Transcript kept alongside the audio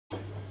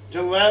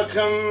to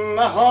welcome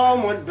a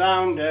homeward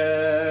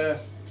bounder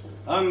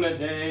on the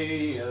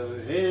day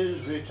of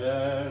his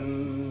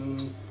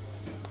return.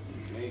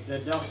 Neath the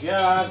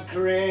dockyard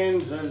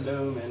cranes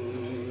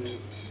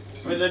a-looming,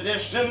 with a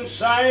distant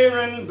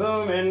siren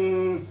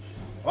booming,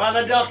 while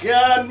the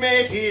dockyard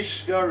matey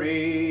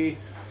scurry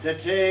to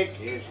take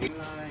his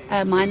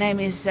life. My name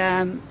is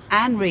Anne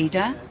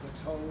Reader,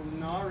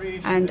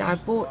 and I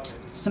bought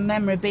some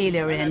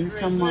memorabilia in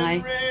from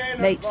my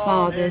late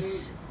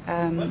father's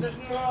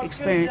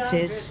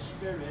experiences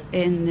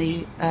in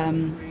the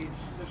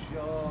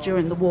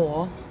during the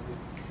war.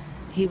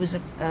 He was a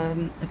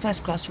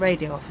first-class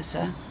radio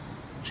officer,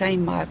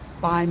 trained by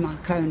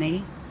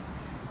Marconi,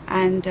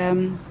 and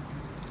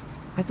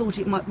I thought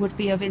it would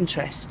be of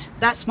interest.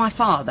 That's my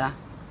father,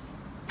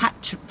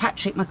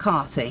 Patrick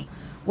McCarthy.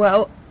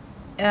 Well,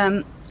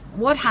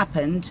 what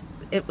happened,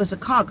 it was a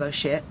cargo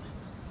ship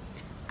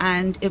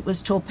and it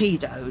was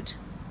torpedoed,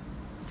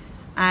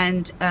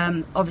 and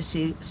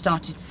obviously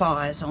started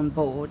fires on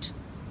board.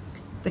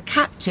 The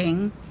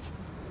captain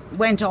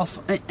went off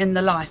in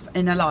a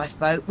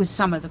lifeboat with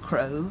some of the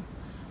crew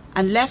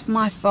and left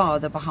my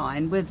father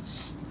behind with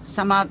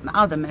some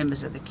other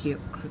members of the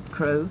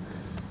crew,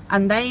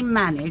 and they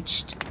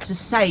managed to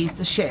save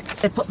the ship.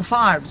 They put the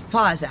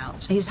fires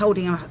out. He's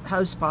holding a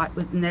hosepipe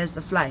and there's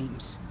the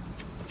flames,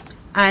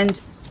 and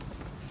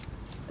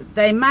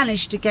they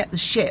managed to get the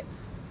ship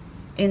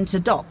into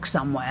dock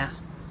somewhere.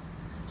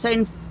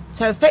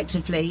 So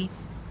effectively,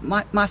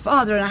 my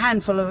father and a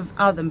handful of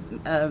other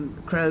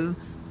crew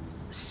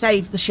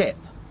saved the ship.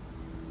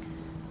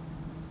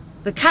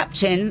 The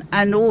captain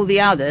and all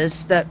the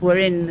others that were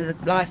in the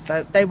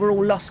lifeboat, they were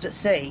all lost at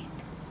sea,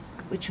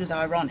 which was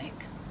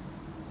ironic.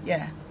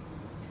 Yeah.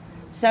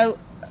 So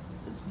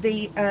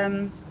the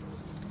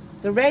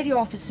radio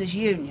officers'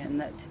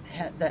 union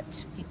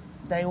that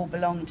they all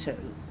belonged to,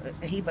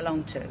 he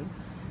belonged to,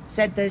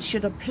 said they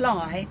should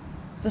apply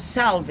for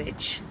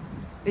salvage,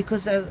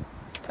 because a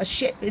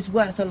ship is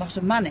worth a lot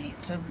of money.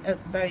 It's a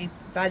very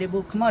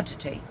valuable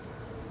commodity.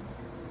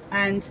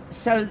 And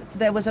so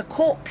there was a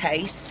court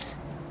case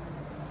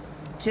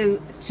to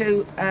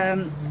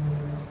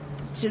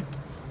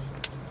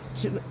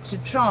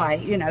try,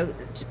 you know,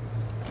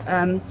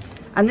 and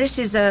this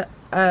is a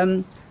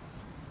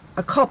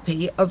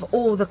copy of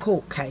all the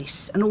court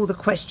case and all the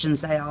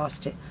questions they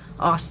asked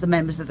the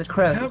members of the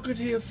crew. How could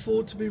he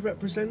afford to be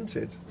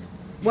represented?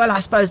 Well, I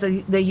suppose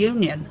the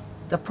union,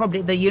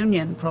 the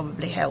union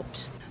probably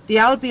helped. The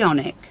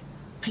Albionic,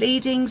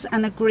 pleadings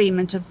and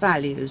agreement of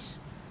values,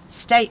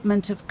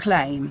 statement of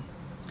claim.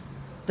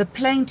 The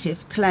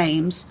plaintiff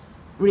claims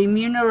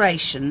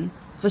remuneration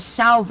for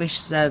salvage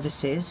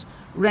services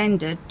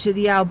rendered to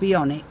the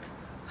Albionic,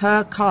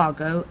 her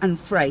cargo and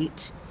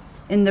freight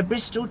in the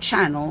Bristol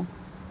Channel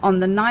on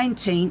the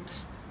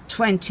 19th,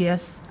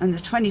 20th and the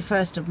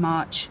 21st of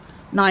March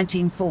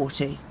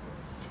 1940,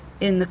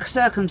 in the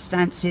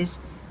circumstances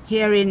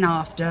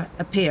hereinafter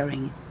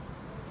appearing.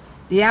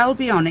 The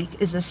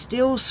Albionic is a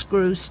steel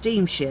screw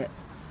steamship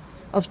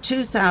of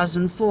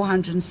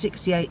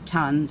 2,468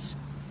 tons,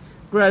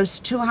 gross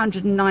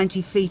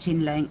 290 feet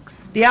in length.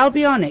 The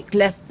Albionic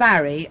left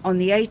Barry on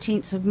the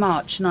 18th of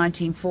March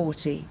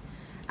 1940,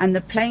 and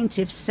the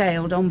plaintiff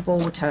sailed on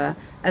board her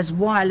as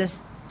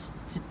wireless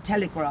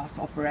telegraph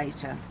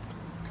operator.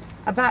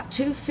 About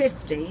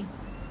 2:50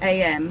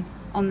 a.m.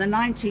 on the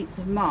 19th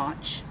of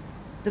March,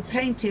 the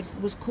plaintiff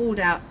was called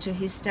out to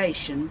his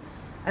station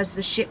as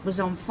the ship was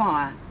on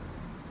fire.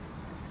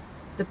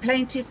 The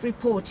plaintiff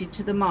reported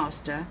to the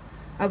master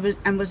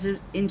and was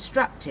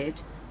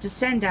instructed to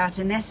send out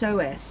an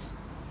SOS,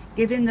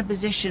 giving the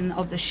position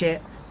of the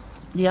ship.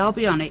 The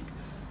Albionic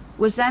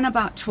was then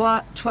about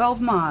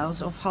 12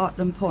 miles off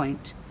Hartland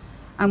Point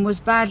and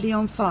was badly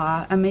on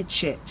fire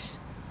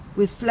amidships,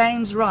 with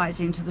flames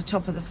rising to the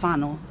top of the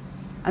funnel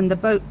and the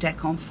boat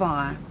deck on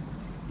fire.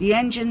 The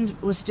engine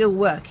was still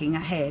working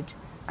ahead,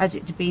 as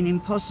it had been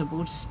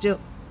impossible to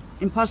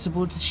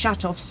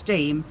shut off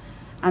steam,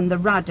 and the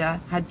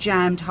rudder had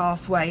jammed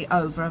halfway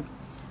over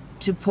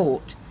to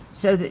port,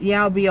 so that the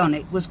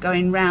Albionic was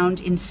going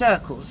round in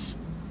circles.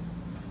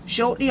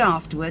 Shortly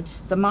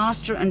afterwards, the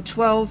master and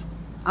 12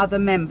 other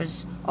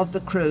members of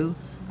the crew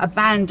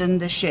abandoned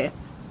the ship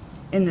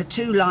in the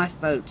 2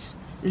 lifeboats,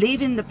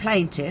 leaving the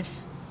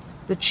plaintiff,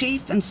 the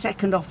chief and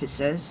second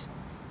officers,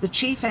 the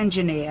chief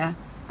engineer,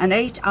 and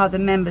 8 other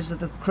members of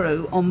the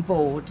crew on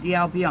board the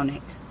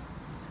Albionic.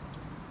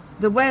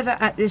 The weather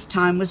at this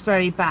time was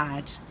very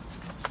bad,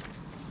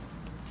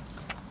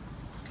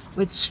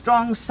 with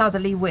strong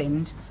southerly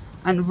wind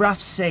and rough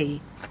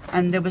sea,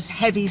 and there was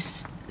heavy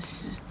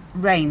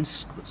rain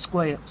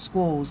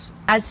squalls.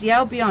 As the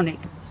Albionic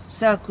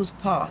circles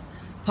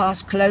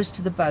past close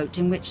to the boat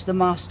in which the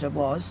master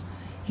was,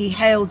 he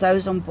hailed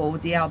those on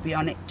board the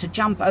Albionic to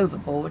jump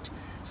overboard,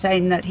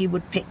 saying that he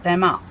would pick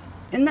them up.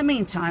 In the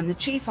meantime, the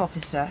chief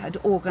officer had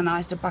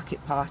organised a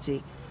bucket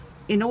party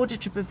in order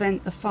to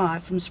prevent the fire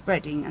from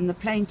spreading, and the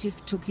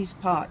plaintiff took his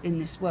part in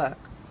this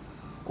work.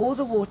 All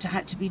the water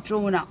had to be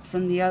drawn up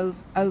from the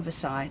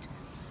overside,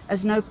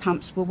 as no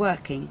pumps were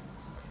working.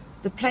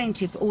 The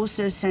plaintiff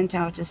also sent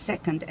out a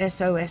second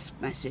SOS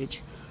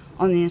message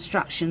on the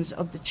instructions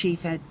of the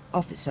chief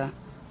officer.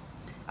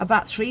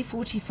 About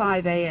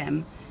 3:45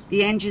 a.m.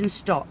 the engine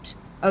stopped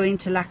owing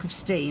to lack of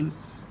steam,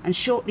 and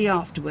shortly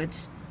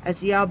afterwards,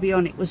 as the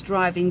Albionic was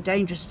driving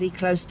dangerously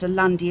close to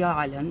Lundy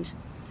Island,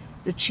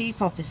 the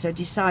chief officer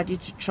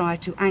decided to try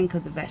to anchor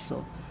the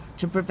vessel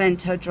to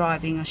prevent her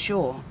driving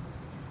ashore.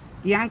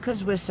 The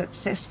anchors were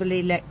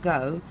successfully let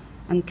go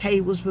and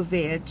cables were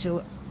veered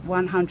to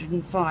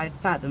 105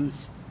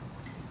 fathoms.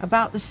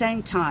 About the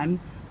same time,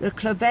 the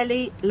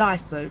Clovelly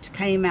lifeboat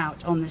came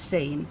out on the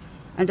scene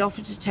and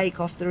offered to take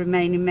off the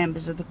remaining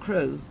members of the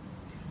crew.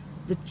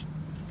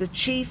 The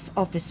chief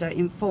officer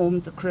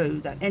informed the crew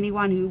that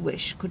anyone who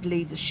wished could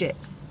leave the ship,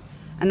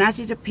 and as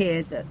it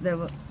appeared that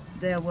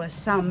there were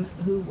some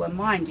who were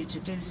minded to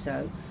do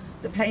so,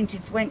 the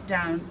plaintiff went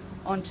down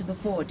onto the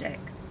foredeck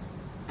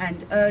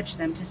and urged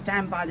them to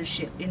stand by the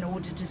ship in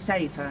order to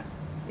save her,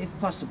 if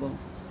possible.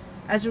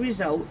 As a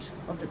result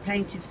of the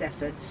plaintiff's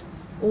efforts,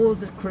 all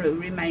the crew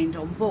remained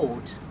on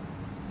board.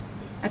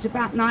 At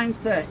about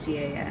 9:30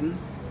 a.m,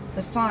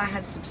 the fire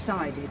had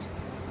subsided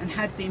and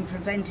had been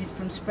prevented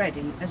from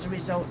spreading as a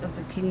result of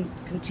the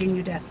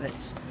continued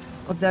efforts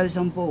of those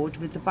on board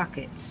with the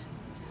buckets.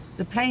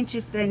 The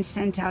plaintiff then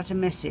sent out a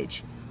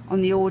message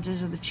on the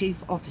orders of the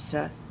chief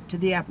officer to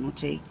the Admiral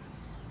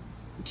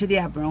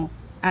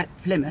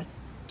at Plymouth,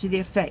 to the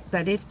effect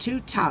that if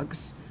 2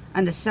 tugs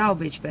and a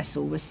salvage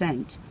vessel were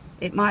sent,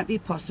 it might be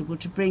possible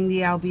to bring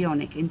the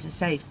Albionic into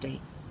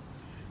safety.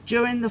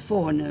 During the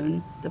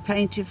forenoon, the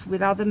plaintiff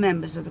with other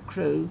members of the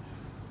crew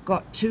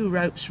got 2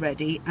 ropes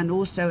ready and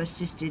also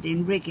assisted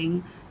in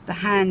rigging the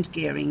hand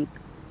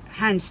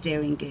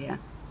steering gear.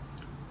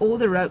 All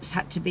the ropes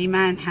had to be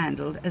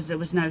man-handled as there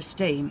was no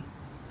steam.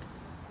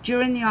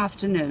 During the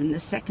afternoon, the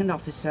second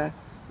officer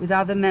with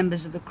other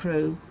members of the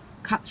crew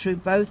cut through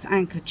both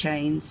anchor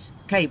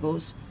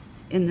cables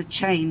in the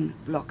chain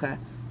locker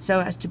so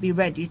as to be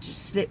ready to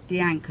slip the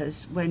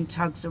anchors when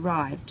tugs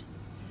arrived.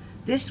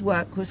 This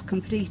work was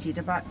completed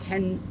about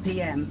 10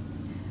 p.m.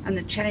 and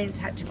the chains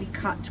had to be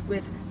cut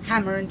with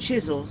hammer and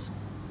chisels.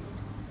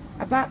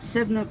 About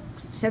 7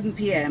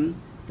 p.m.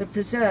 the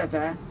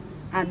Preserver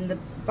and the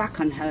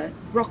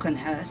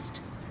Brockenhurst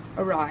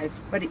arrived,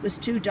 but it was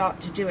too dark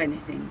to do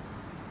anything.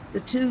 The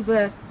 2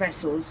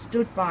 vessels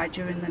stood by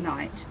during the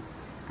night,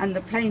 and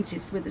the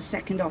plaintiff with the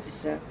second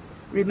officer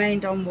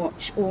remained on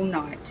watch all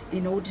night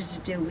in order to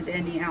deal with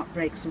any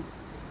outbreaks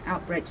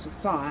of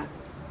fire.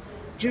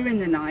 During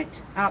the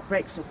night,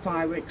 outbreaks of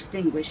fire were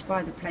extinguished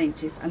by the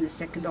plaintiff and the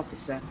second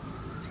officer.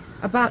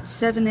 About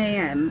 7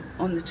 a.m.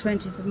 on the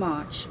 20th of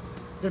March,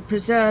 the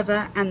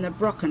Preserver and the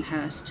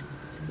Brockenhurst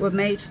were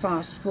made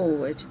fast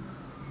forward,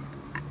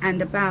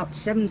 and about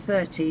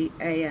 7:30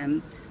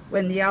 a.m.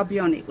 when the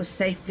Albionic was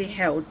safely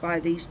held by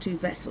these 2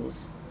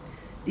 vessels.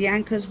 The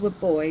anchors were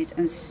buoyed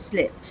and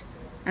slipped,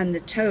 and the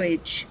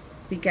towage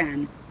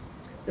began.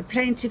 The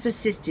plaintiff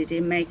assisted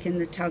in making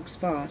the tugs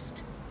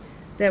fast.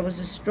 There was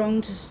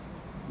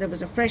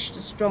a fresh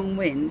to strong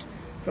wind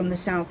from the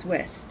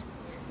southwest,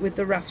 with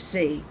the rough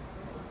sea.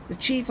 The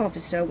chief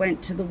officer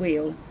went to the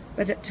wheel,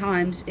 but at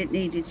times it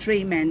needed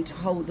 3 men to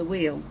hold the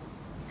wheel.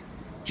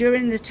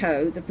 During the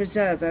tow, the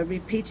Preserver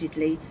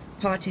repeatedly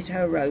parted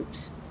her rope.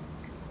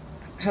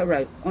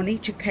 On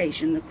each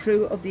occasion, the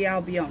crew of the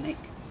Albionic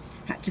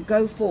had to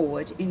go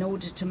forward in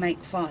order to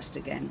make fast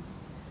again.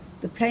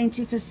 The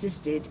plaintiff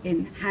assisted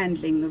in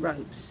handling the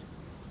ropes.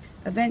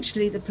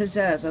 Eventually, the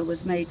Preserver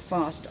was made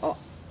fast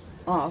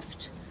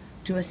aft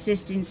to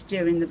assist in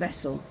steering the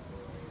vessel.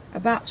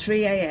 About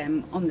 3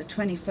 a.m. on the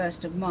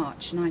 21st of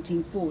March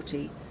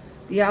 1940,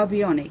 the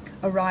Albionic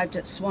arrived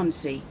at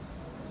Swansea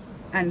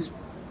and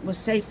was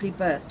safely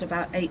berthed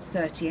about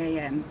 8:30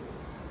 a.m.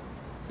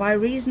 By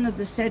reason of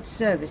the said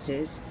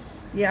services,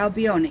 the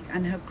Albionic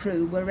and her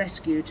crew were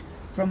rescued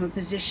from a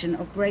position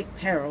of great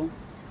peril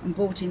and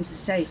brought into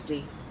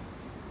safety.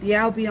 The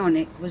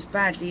Albionic was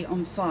badly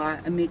on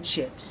fire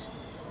amidships,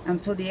 and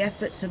for the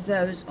efforts of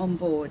those on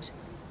board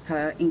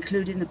her,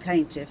 including the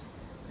plaintiff,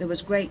 there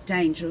was great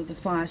danger of the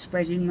fire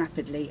spreading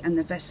rapidly and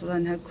the vessel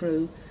and her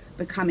crew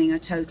becoming a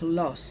total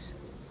loss.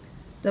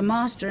 The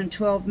master and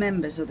 12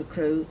 members of the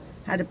crew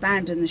had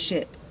abandoned the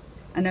ship,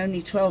 and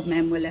only 12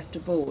 men were left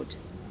aboard.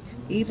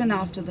 Even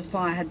after the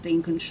fire had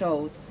been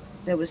controlled,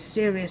 there was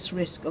serious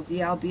risk of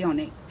the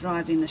Albionic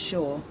driving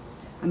ashore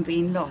and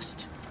being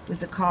lost with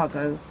the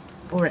cargo,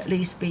 or at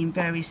least being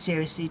very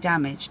seriously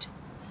damaged.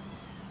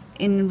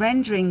 In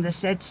rendering the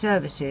said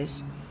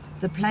services,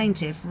 the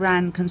plaintiff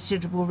ran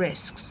considerable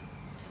risks.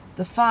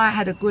 The fire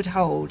had a good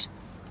hold,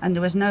 and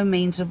there was no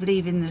means of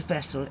leaving the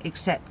vessel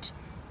except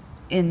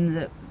in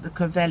the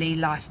Clovelly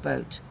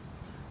lifeboat.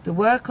 The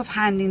work of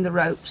handling the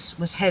ropes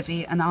was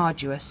heavy and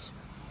arduous,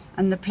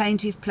 and the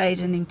plaintiff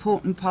played an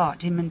important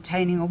part in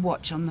maintaining a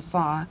watch on the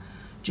fire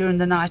during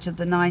the night of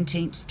the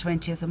 19th to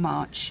 20th of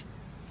March.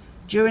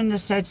 During the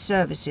said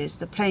services,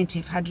 the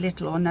plaintiff had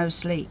little or no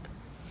sleep,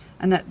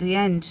 and at the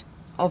end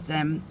of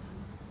them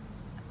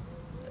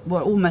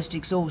were almost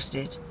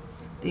exhausted.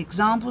 The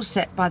examples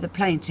set by the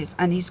plaintiff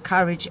and his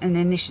courage and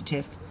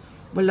initiative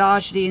were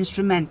largely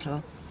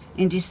instrumental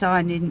in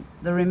deciding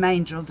the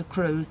remainder of the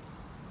crew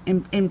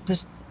in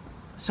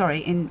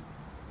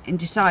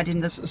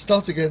deciding the...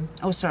 Start again.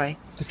 Oh, sorry.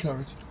 The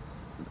courage.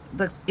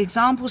 The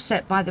examples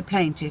set by the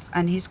plaintiff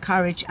and his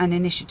courage and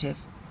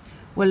initiative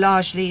were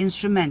largely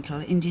instrumental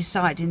in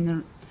deciding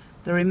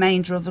the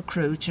remainder of the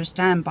crew to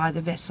stand by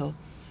the vessel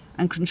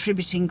and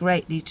contributing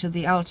greatly to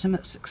the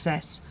ultimate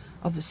success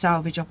of the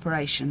salvage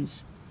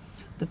operations.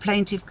 The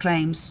plaintiff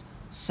claims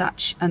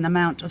such an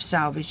amount of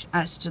salvage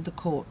as to the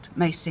court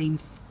may seem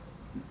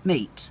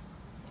meet.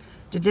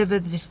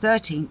 Delivered this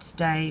 13th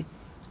day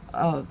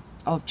of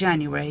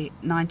January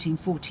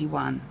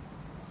 1941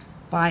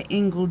 by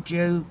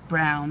Ingledew,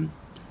 Brown,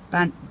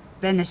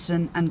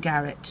 Benison and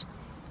Garrett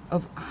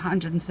of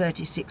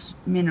 136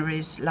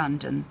 Minories,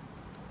 London,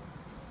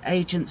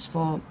 agents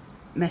for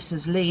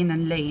Messrs. Lean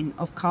and Lean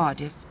of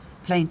Cardiff,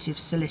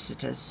 plaintiff's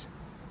solicitors.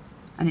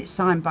 And it's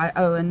signed by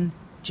Owen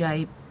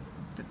J.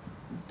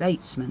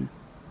 Batesman.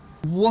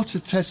 What a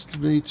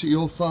testimony to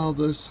your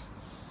father's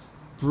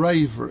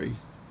bravery.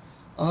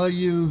 Are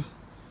you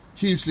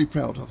hugely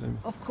proud of him?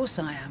 Of course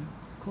I am.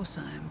 Of course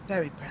I am.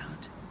 Very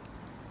proud.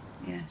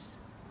 Yes.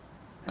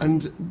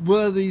 And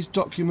were these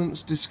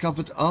documents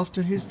discovered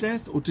after his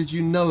death, or did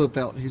you know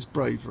about his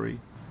bravery?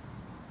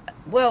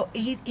 Well,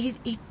 he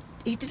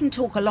didn't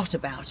talk a lot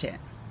about it.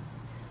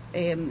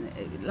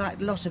 Like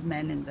a lot of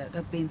men that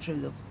have been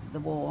through the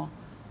war,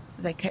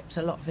 they kept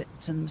a lot of it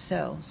to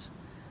themselves.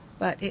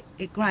 But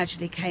it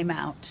gradually came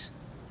out.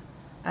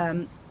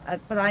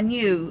 But I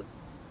knew,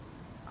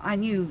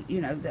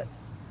 you know, that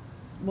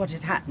what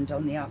had happened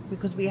on the ark,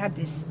 because we had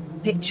this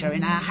picture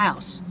in our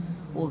house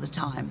all the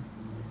time,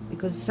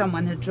 because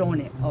someone had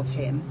drawn it of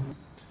him.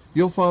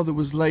 Your father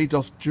was laid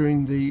off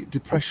during the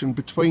depression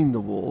between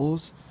the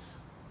wars,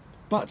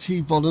 but he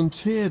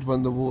volunteered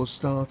when the war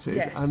started.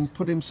 Yes. And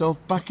put himself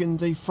back in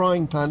the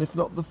frying pan, if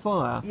not the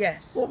fire.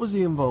 Yes. What was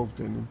he involved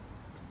in?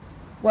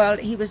 Well,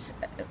 he was,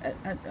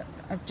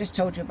 I've just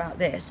told you about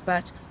this,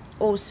 but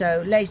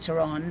also later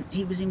on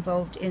he was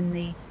involved in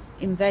the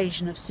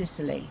invasion of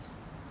Sicily.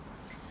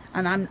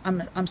 And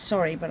I'm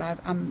sorry, but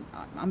I'm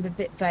a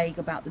bit vague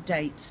about the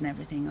dates and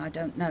everything. I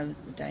don't know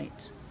the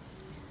dates.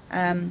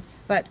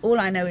 But all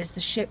I know is the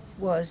ship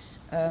was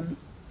a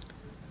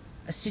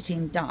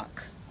sitting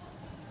duck,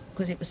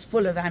 because it was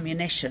full of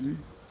ammunition,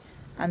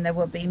 and they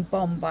were being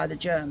bombed by the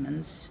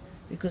Germans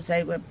because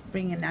they were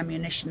bringing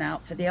ammunition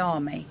out for the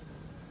army.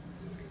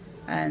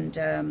 And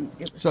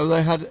it was, so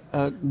they had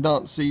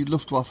Nazi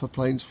Luftwaffe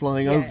planes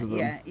flying over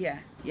them.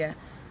 Yeah.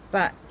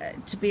 But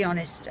to be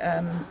honest,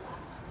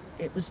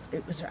 it was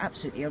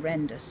absolutely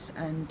horrendous,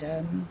 and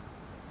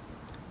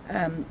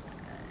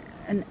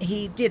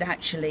he did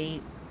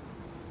actually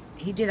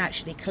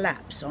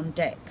collapse on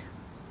deck,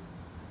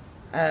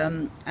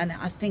 and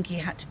I think he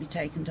had to be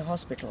taken to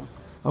hospital.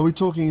 Are we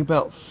talking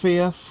about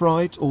fear,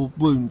 fright, or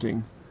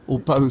wounding, or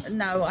both?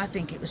 No, I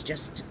think it was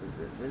just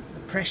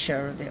the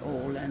pressure of it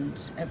all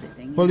and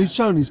everything. Well, he's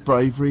shown his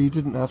bravery. He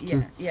didn't have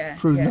to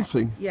prove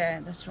nothing. Yeah,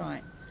 that's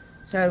right.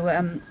 So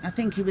I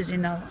think he was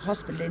in a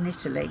hospital in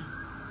Italy.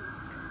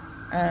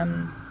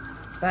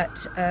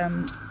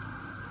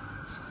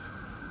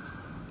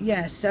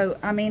 So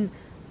I mean,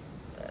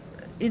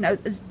 you know,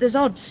 there's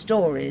odd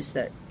stories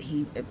that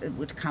he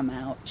would come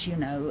out, you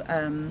know.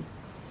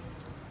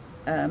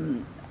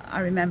 I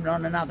remember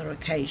on another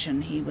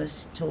occasion he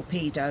was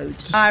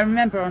torpedoed.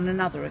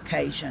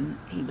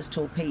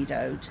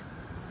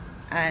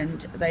 And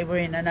they were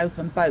in an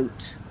open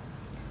boat,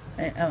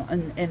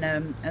 and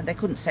they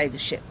couldn't save the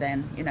ship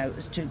then, you know, it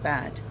was too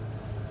bad.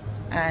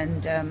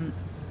 And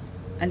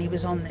he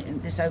was on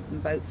this open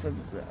boat for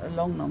a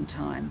long, long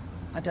time.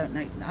 I don't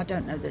know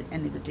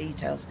any of the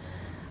details.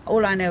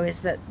 All I know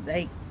is that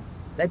they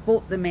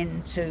brought them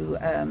into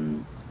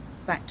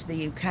back to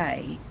the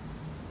UK,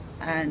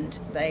 and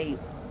they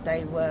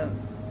were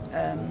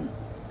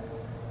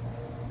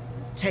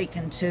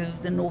taken to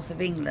the north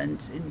of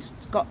England, in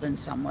Scotland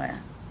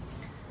somewhere.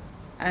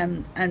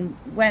 And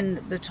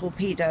when the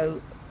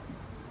torpedo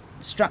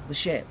struck the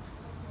ship,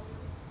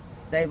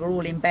 they were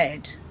all in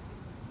bed,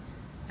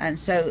 and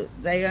so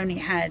they only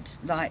had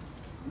like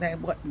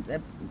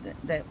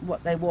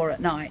what they wore at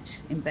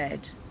night in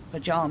bed,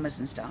 pajamas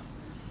and stuff.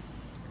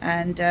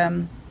 And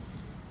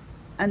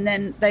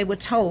then they were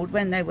told,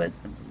 when they were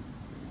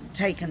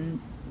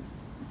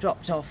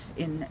dropped off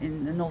in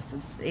the north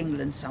of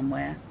England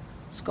somewhere,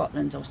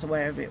 Scotland or so,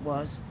 wherever it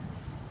was,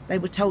 they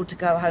were told to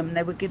go home, and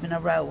they were given a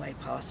railway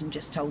pass and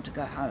just told to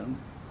go home.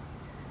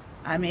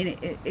 I mean,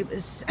 it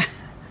was...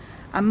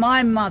 And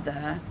my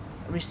mother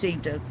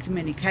received a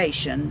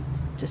communication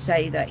to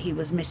say that he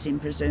was missing,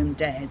 presumed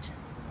dead.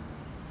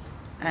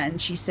 And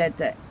she said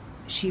that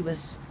she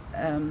was...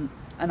 and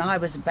I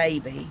was a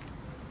baby,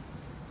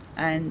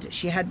 and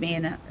she had me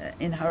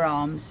in her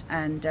arms,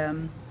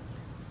 and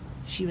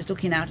she was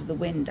looking out of the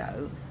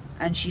window,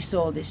 and she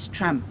saw this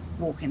tramp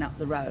walking up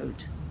the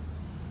road,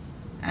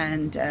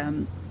 and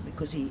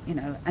because he, you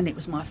know, and it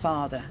was my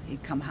father,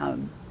 he'd come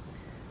home,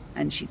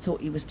 and she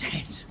thought he was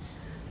dead,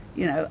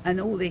 you know, and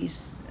all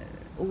these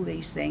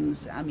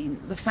things. I mean,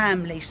 the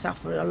family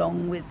suffer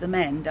along with the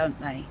men, don't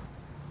they?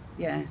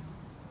 Yeah.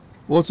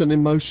 What an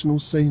emotional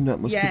scene that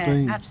must have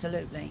been. Yeah,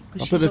 absolutely.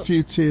 I bet a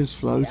few tears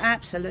flowed. Yeah,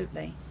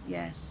 absolutely,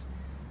 yes.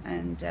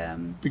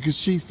 And because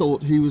she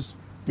thought he was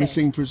dead.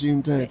 missing,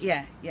 presumed dead.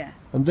 Yeah, yeah.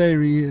 And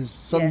there he is.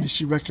 Suddenly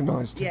she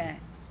recognised him. Yeah,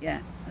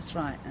 yeah, that's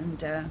right. And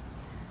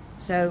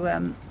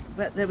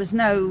but there was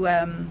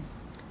no.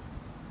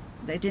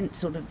 They didn't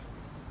sort of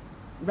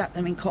wrap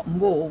them in cotton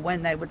wool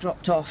when they were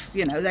dropped off.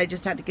 You know, they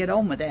just had to get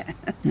on with it.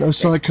 No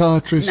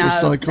psychiatrists or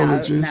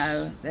psychologists.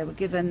 No, they were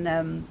given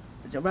a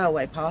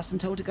railway pass and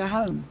told to go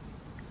home.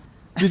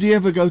 Did he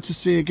ever go to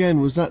sea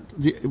again? Was that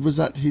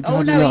he'd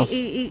had enough?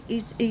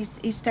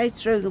 He stayed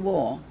through the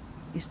war.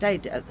 He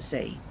stayed at the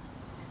sea,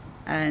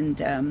 and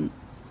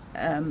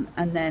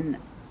then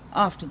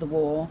after the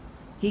war,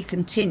 he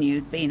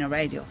continued being a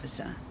radio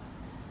officer,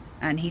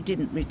 and he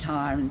didn't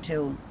retire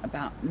until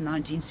about the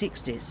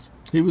 1960s.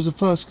 He was a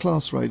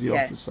first-class radio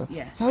officer.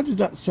 Yes. How did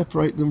that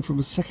separate them from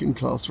a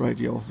second-class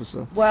radio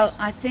officer? Well,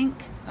 I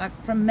think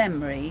from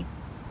memory,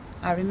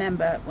 I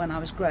remember when I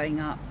was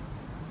growing up.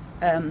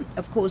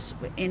 Of course,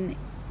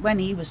 when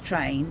he was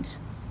trained,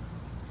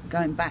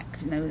 going back,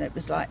 you know, it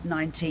was like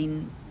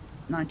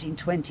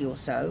 1920 or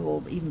so,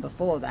 or even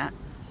before that,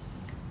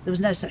 there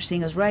was no such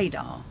thing as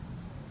radar.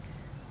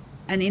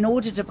 And in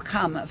order to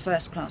become a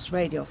first-class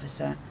radio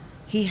officer,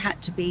 he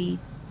had to be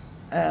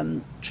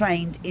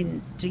trained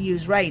to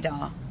use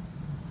radar.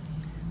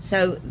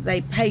 So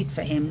they paid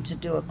for him to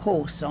do a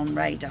course on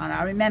radar. And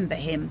I remember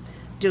him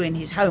doing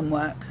his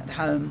homework at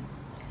home.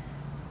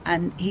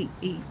 And he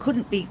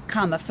couldn't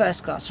become a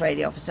first-class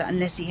radio officer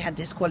unless he had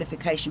this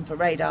qualification for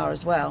radar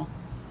as well.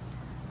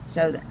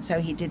 So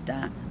he did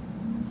that.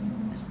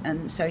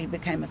 And so he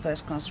became a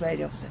first-class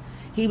radio officer.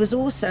 He was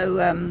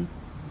also,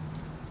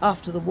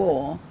 after the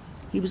war,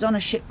 he was on a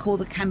ship called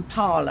the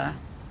Kampala.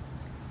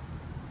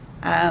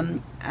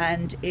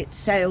 And it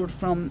sailed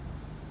from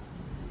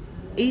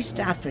East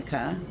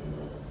Africa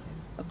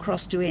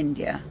across to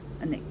India,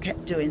 and it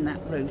kept doing that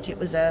route. It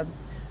was a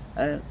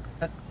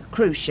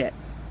cruise ship.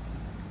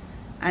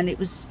 And it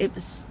was,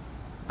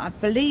 I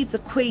believe the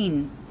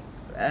Queen,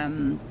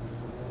 the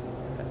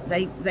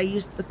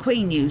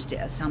Queen used it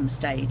at some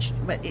stage,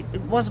 but it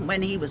wasn't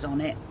when he was on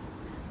it.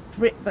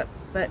 But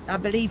I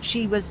believe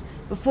she was,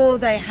 before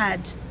they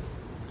had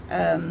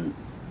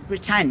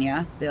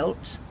Britannia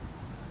built,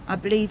 I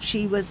believe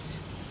she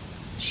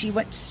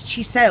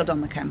sailed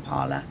on the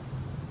Kampala.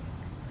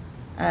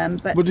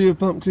 But would he have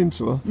bumped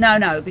into her?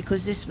 No,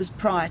 because this was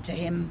prior to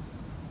him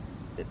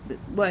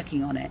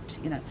working on it,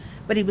 you know.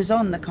 But he was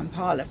on the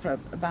Kampala for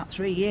about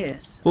 3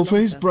 years. Well, for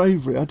his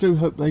bravery, I do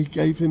hope they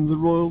gave him the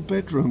royal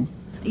bedroom.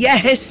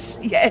 Yes,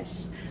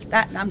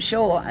 that I'm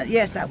sure.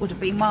 Yes, that would have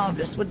been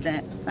marvellous, wouldn't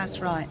it? That's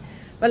right.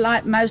 But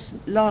like a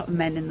lot of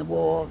men in the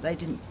war, they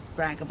didn't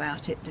brag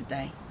about it, did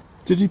they?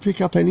 Did he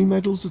pick up any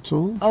medals at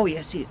all? Oh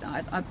yes,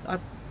 I've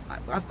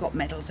got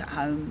medals at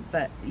home,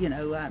 but you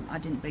know, I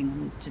didn't bring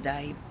them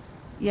today.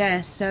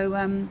 Yeah,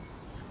 so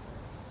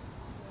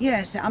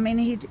yes, I mean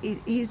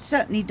he'd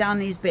certainly done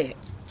his bit.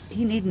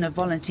 He needn't have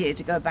volunteered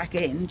to go back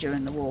in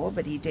during the war,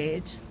 but he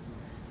did,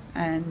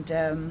 and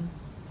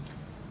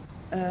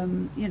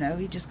you know,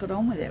 he just got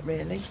on with it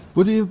really.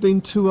 Would he have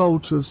been too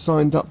old to have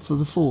signed up for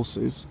the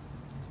forces?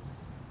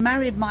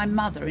 Married my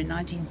mother in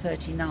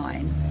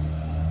 1939,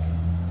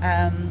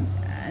 and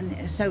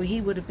so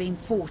he would have been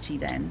 40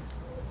 then.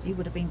 He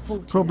would have been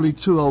 40. Probably then.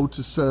 too old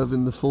to serve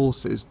in the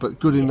forces, but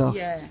good enough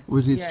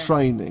with his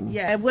training.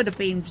 Yeah, it would have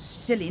been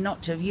silly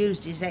not to have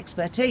used his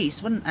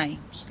expertise, wouldn't they?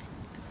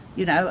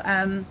 You know,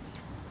 and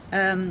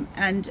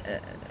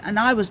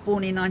I was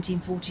born in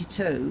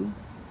 1942.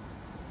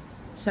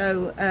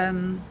 So,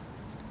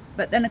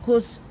 but then of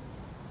course,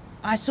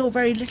 I saw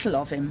very little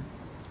of him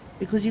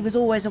because he was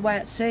always away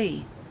at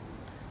sea,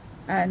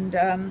 and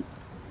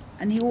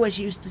he always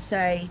used to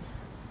say,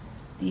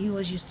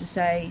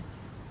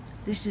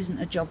 this isn't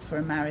a job for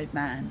a married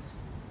man,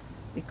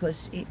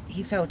 because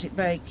he felt it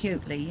very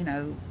acutely, you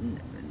know,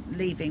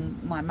 leaving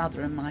my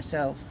mother and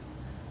myself.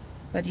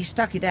 But he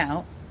stuck it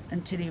out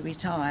until he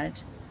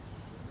retired.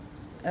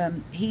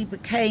 He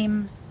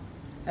became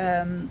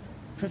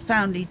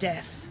profoundly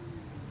deaf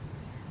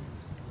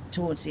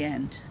towards the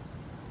end,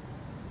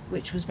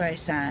 which was very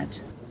sad.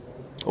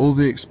 All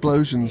the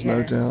explosions,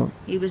 Yes. no doubt.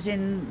 He was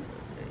in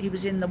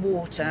the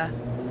water,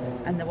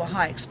 and there were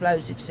high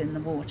explosives in the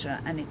water,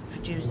 and it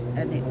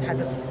had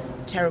a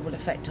terrible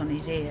effect on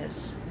his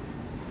ears.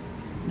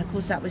 And of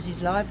course that was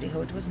his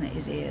livelihood, wasn't it,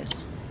 his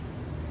ears,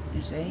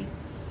 you see.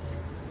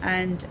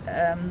 And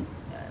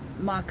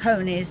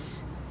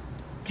Marconi's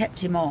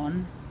kept him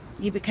on.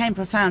 He became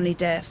profoundly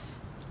deaf,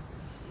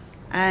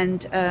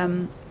 and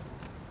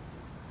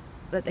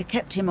but they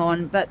kept him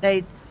on, but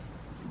they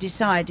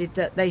decided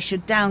that they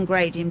should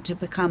downgrade him to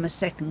become a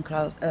second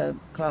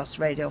class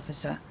radio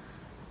officer,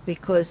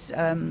 because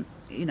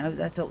you know,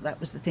 they thought that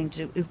was the thing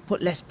to do. It would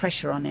put less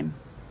pressure on him.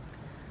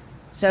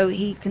 So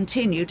he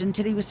continued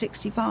until he was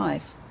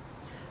 65.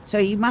 So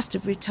he must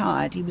have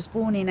retired. He was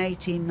born in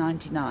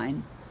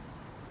 1899,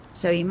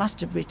 so he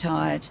must have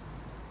retired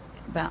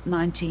about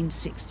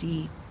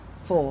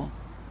 1964.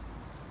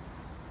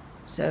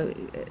 So,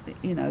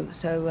 you know,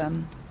 so,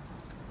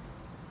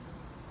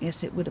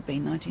 yes, it would have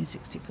been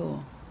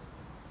 1964.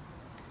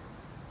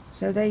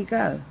 So there you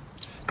go.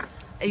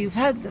 You've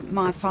heard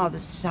my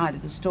father's side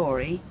of the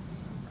story,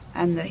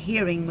 and the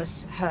hearing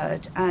was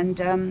heard,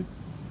 and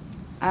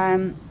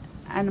I'm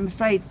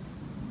afraid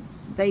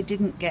they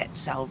didn't get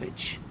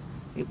salvage.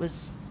 It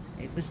was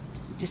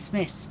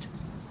dismissed,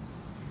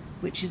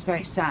 which is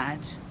very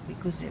sad,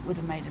 because it would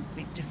have made a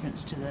big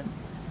difference to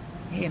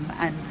him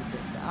and the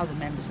other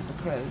members of the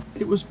crew.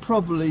 It was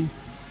probably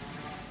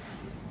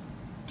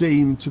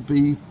deemed to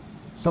be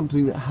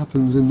something that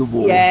happens in the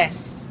war.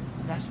 Yes,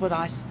 that's what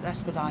I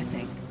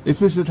think. If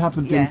this had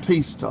happened in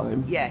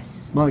peacetime,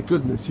 yes, my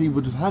goodness, he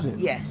would have had it.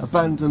 Yes.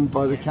 Abandoned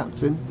by the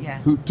captain, Yeah.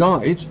 who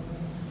died,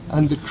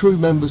 and the crew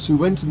members who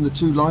went in the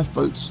 2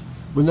 lifeboats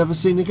were never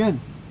seen again.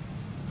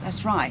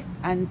 That's right.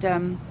 And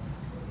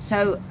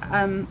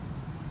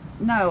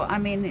no, I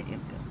mean,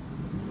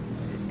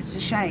 it's a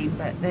shame,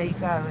 but there you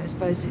go. I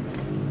suppose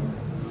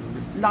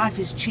life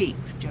is cheap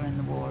during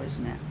the war,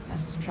 isn't it?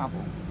 That's the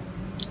trouble.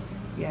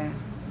 Yeah.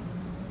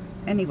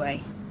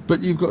 Anyway. But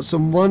you've got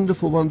some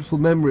wonderful, wonderful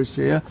memories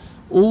here.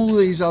 All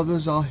these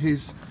others are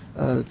his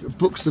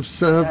books of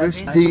service.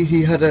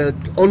 He had an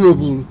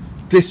honourable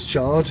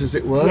discharge, as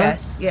it were.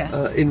 Yes,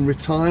 yes. In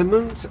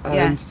retirement, and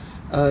yes.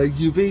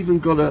 You've even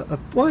got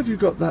why have you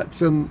got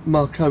that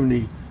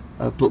Marconi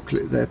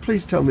booklet there?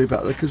 Please tell me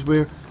about that, because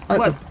we're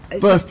at the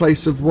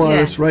birthplace of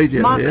wireless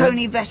radio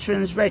Marconi here.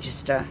 Veterans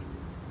Register.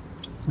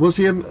 Was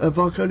he a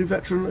Marconi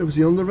veteran? Was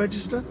he on the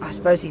register? I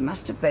suppose he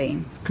must have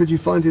been. Could you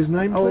find his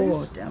name,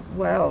 please? Oh,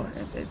 well,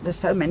 there's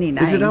so many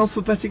names. Is it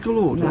alphabetical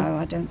order? No,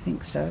 I don't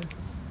think so.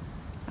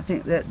 I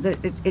think that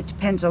it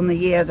depends on the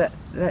year that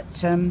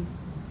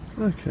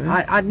okay.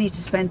 I'd need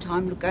to spend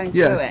time going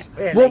Yes.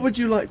 through it, really. What would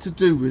you like to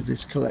do with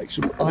this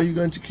collection? Are you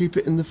going to keep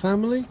it in the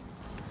family?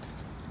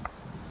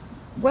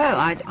 Well,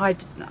 I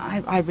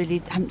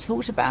really hadn't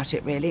thought about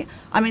it, really.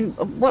 I mean,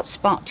 what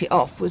sparked it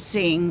off was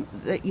seeing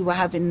that you were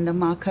having the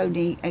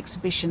Marconi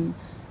exhibition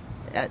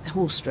at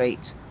Hall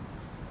Street.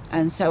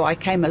 And so I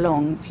came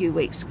along a few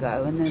weeks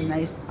ago, and then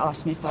they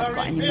asked me if I'd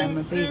got any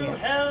memorabilia,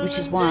 which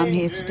is why I'm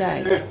here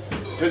today.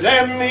 To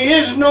them he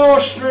is no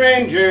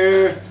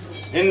stranger.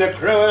 In the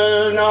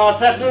cruel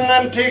North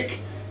Atlantic,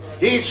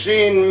 he's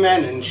seen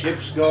men and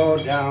ships go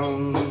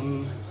down.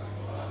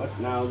 But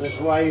now there's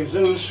wives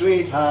and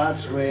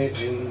sweethearts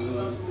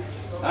waiting,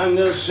 and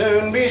they'll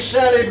soon be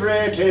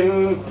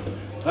celebrating,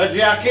 for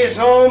Jack is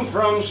home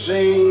from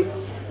sea,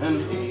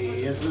 and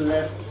he is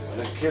left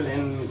the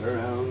killing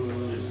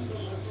ground.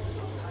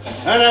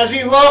 And as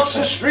he walks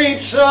the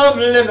streets of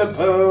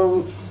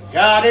Liverpool,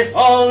 Cardiff,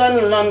 Hull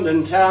and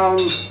London town,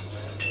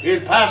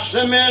 he'll pass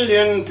 1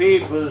 million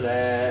people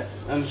there,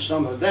 and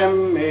some of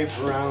them may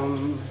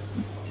frown,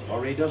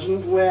 for he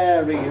doesn't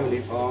wear a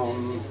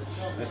uniform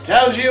that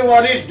tells you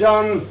what he's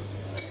done.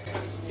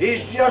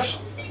 He's just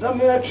the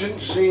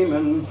merchant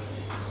seaman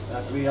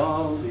that we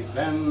all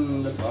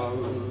depend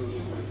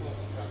upon.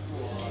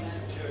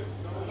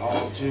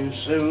 All too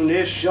soon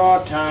his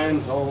short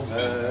time's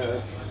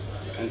over,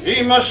 and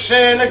he must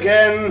sail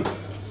again,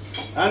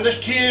 and there's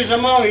tears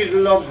among his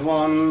loved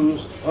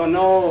ones who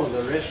know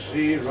the risks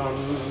he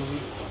runs.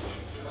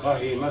 For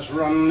he must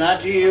run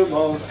that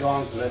U-boat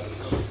gauntlet,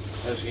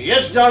 as he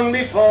has done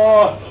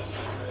before,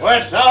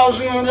 where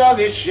thousands of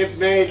his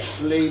shipmates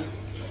sleep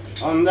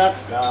on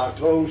that dark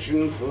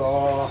ocean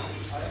floor.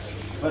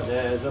 But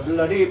there's a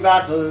bloody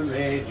battle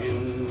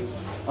raging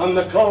on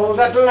the cold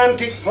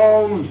Atlantic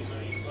foam,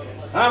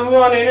 and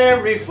 1 in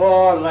every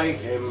 4 like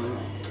him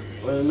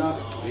will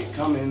not be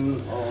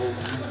coming home.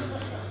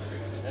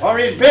 For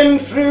he's been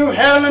through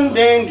hell and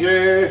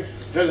danger,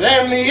 to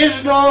them he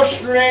is no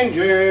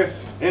stranger.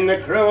 In the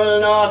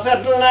cruel North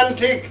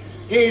Atlantic,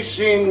 he's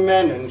seen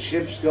men and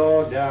ships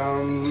go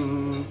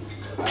down.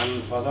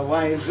 And for the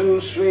wives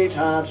and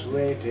sweethearts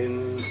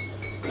waiting,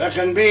 there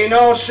can be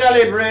no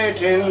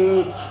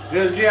celebrating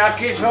till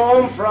Jack is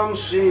home from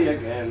sea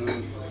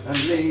again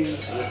and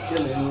leaves the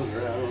killing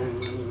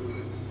ground.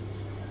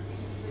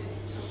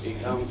 He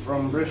come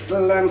from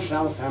Bristol and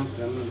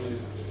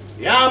Southampton,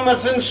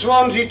 Yarmouth and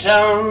Swansea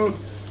town,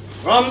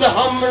 from the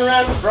Humber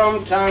and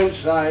from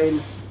Tyneside,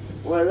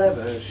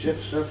 wherever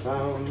ships are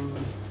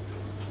found.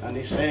 And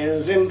he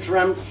sails in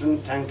tramps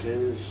and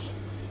tankers,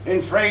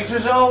 in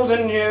freighters old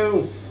and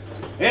new,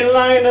 in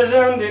liners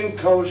and in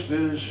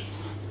coasters,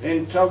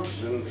 in tugs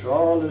and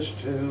trawlers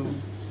too.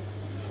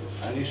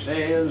 And he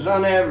sails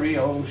on every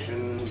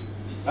ocean,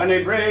 and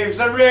he braves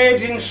the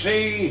raging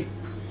sea,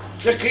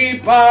 to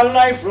keep our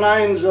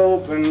lifelines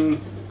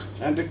open,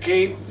 and to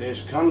keep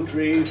this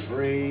country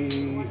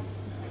free.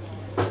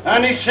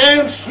 And he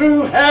sails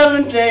through hell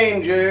and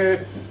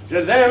danger,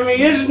 to them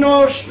he is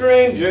no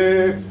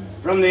stranger.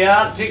 From the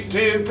Arctic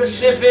to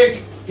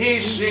Pacific,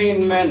 he's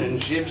seen men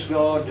and ships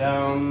go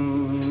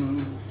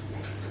down.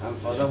 And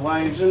for the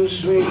wives and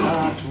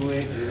sweethearts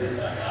waiting,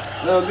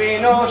 There'll be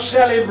no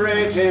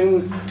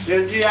celebrating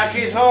till Jack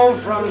is home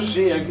from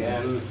sea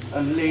again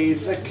and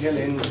leaves the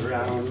killing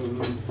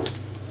ground.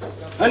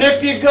 And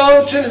if you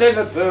go to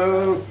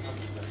Liverpool,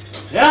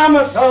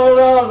 Yarmouth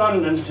or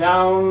London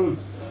town,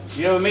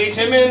 you'll meet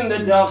him in the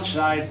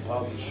dockside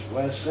pubs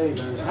where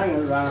sailors hang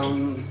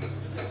around.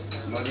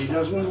 But he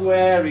doesn't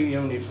wear a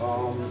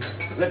uniform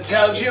that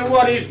tells you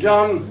what he's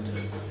done.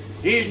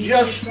 He's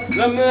just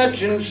the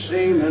merchant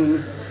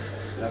seaman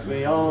that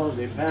we all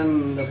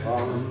depend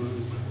upon.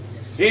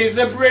 He's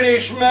the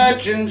British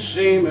merchant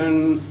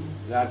seaman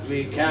that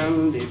we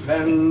can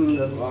depend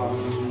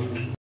upon.